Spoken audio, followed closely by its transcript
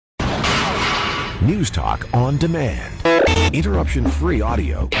News Talk on demand. Interruption-free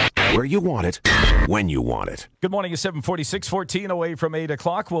audio where you want it, when you want it. Good morning. It's 7:46, 14 away from 8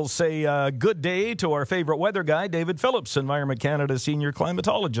 o'clock. We'll say good day to our favorite weather guy, David Phillips, Environment Canada Senior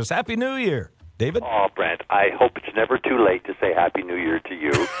Climatologist. Happy New Year, David. Oh, Brent, I hope it's never too late to say Happy New Year to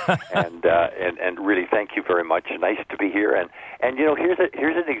you. and really thank you very much. Nice to be here. And you know, here's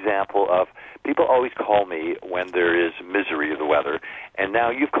an example of people always call me when there is misery of the weather, and now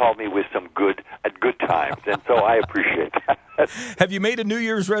you've called me with some good times, and so I appreciate that. Have you made a New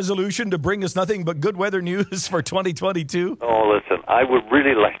Year's resolution to bring us nothing but good weather news for 2022? Oh, listen, I would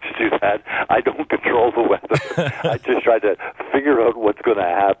really like to do that. I don't control the weather. I just try to figure out what's going to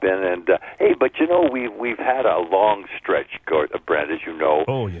happen. And hey, but you know, we've had a long stretch, Brent, as you know.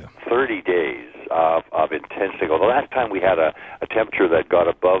 Oh yeah, 30 days of intensely cold. The last time we had a temperature that got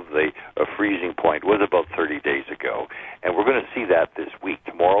above the freezing point was about 30 days ago, and we're going to see that this week.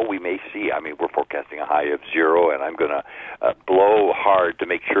 Tomorrow we may see. I mean, we're forecasting a high of 0, and I'm going to blow hard to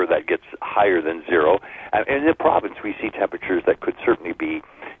make sure that gets higher than 0. And in the province, we see temperatures that could certainly be,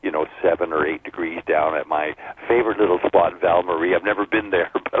 7 or 8 degrees down at my favorite little spot, Val Marie. I've never been there,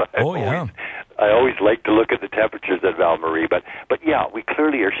 but I always like to look at the temperatures at Val Marie. But yeah, we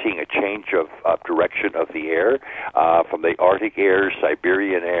clearly are seeing a change of direction of the air from the Arctic air.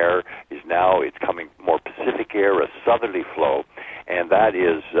 Siberian air it's coming more Pacific air, a southerly flow, and that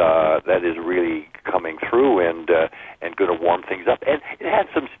is really coming through and going to warm things up. And it has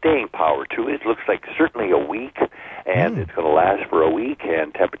some staying power too. It looks like certainly a week, and it's going to last for a week,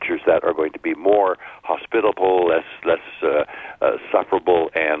 and temperatures that are going to be more hospitable, less sufferable,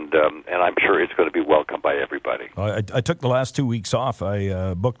 and I'm sure it's going to be welcomed by everybody. I took the last 2 weeks off.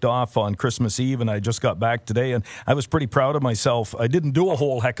 I booked off on Christmas Eve, and I just got back today, and I was pretty proud of myself. I didn't do a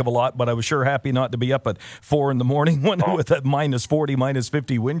whole heck of a lot, but I was sure happy not to be up at 4 in the morning with that minus 40, minus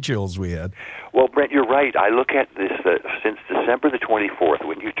 50 wind chills we had. Well, Brent, you're right. I look at this since December the 24th,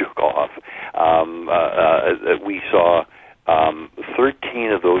 when you took off, we saw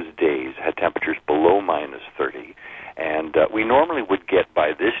 13 of those days had temperatures below minus 30, and we normally would get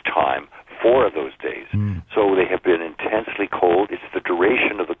by this time 4 of those days. So they have been intensely cold. It's the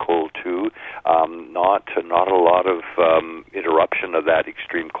duration of the cold too. Not a lot of interruption of that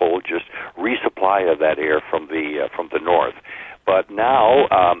extreme cold, just resupply of that air from the north. But now,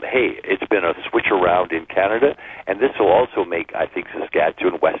 hey, it's been a switch around in Canada, and this will also make, I think,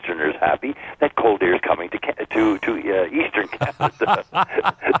 Saskatchewan Westerners happy. That cold air is coming to eastern Canada.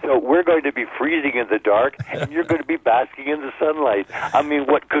 So we're going to be freezing in the dark, and you're going to be basking in the sunlight. I mean,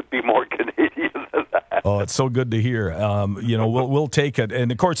 what could be more Canadian than that? Oh, it's so good to hear. We'll take it.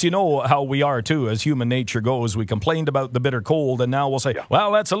 And, of course, you know how we are, too, as human nature goes. We complained about the bitter cold, and now we'll say,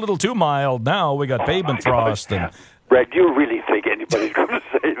 well, that's a little too mild. Now we got pavement frost. And Brett, do you really think anybody's going to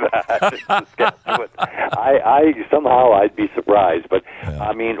say that? I somehow I'd be surprised, but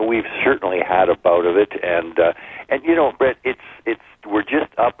I mean, we've certainly had a bout of it, and Brett, we're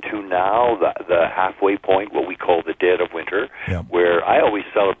just up to now the halfway point, what we call the dead of winter, where I always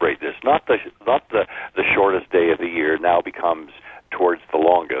celebrate this. Not the shortest day of the year now becomes towards the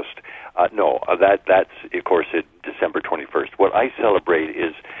longest. That's of course December 21st. What I celebrate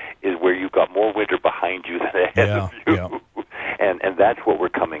is where you've got more winter behind you than ahead of you. Yeah. And that's what we're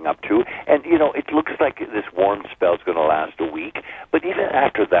coming up to. And, it looks like this warm spell is going to last a week. But even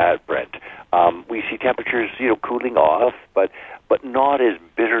after that, Brent, we see temperatures, cooling off, but not as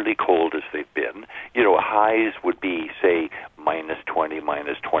bitterly cold as they've been. Highs would be, say, minus 20,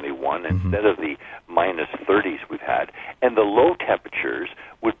 minus 21, instead of the minus 30s we've had. And the low temperatures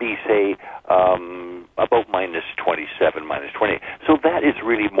would be, say, about minus 27, minus 20. So that is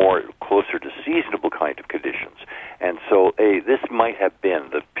really more closer to seasonable kind of conditions. And so this might have been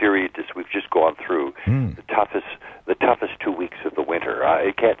the period we've just gone through, the toughest 2 weeks of the winter.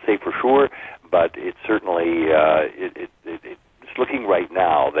 I can't say for sure, but it's certainly it's looking right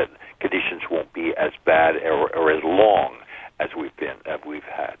now that conditions won't be as bad or as long as we've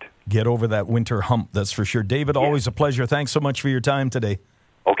had. Get over that winter hump, that's for sure. David, always a pleasure. Thanks so much for your time today.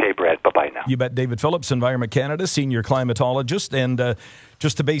 Okay, Brad. Bye-bye now. You bet. David Phillips, Environment Canada, Senior Climatologist. And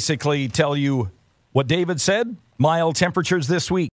just to basically tell you what David said, mild temperatures this week.